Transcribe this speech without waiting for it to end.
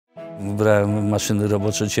Wybrałem maszyny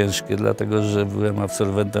robocze ciężkie, dlatego że byłem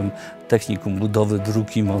absolwentem technikum budowy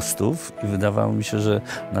dróg i mostów i wydawało mi się, że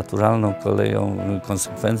naturalną koleją,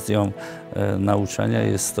 konsekwencją nauczania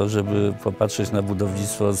jest to, żeby popatrzeć na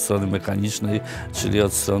budownictwo od strony mechanicznej, czyli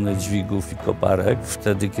od strony dźwigów i koparek.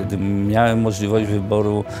 Wtedy, kiedy miałem możliwość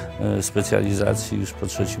wyboru specjalizacji już po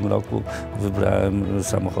 3. roku, wybrałem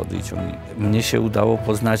samochody i ciągniki. Mnie się udało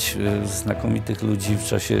poznać znakomitych ludzi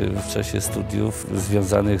w czasie studiów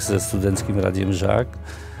związanych ze studenckim Radiem Żak,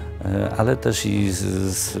 ale też i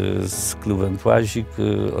z klubem Płazik,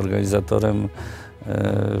 organizatorem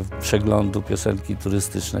przeglądu piosenki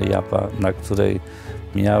turystycznej Japa, na której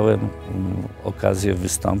miałem okazję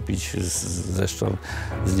wystąpić, zresztą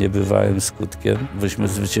z niebywałym skutkiem. Byśmy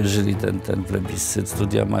zwyciężyli ten plebiscyt.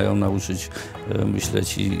 Studia mają nauczyć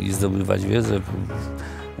myśleć i zdobywać wiedzę.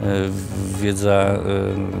 Wiedza,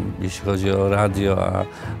 jeśli chodzi o radio,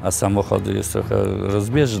 a samochody, jest trochę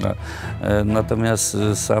rozbieżna. Natomiast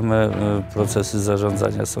same procesy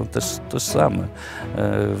zarządzania są też tożsame.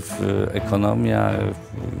 Ekonomia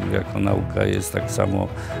jako nauka jest tak samo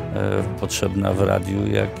potrzebna w radiu,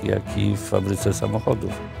 jak i w fabryce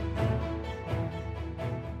samochodów.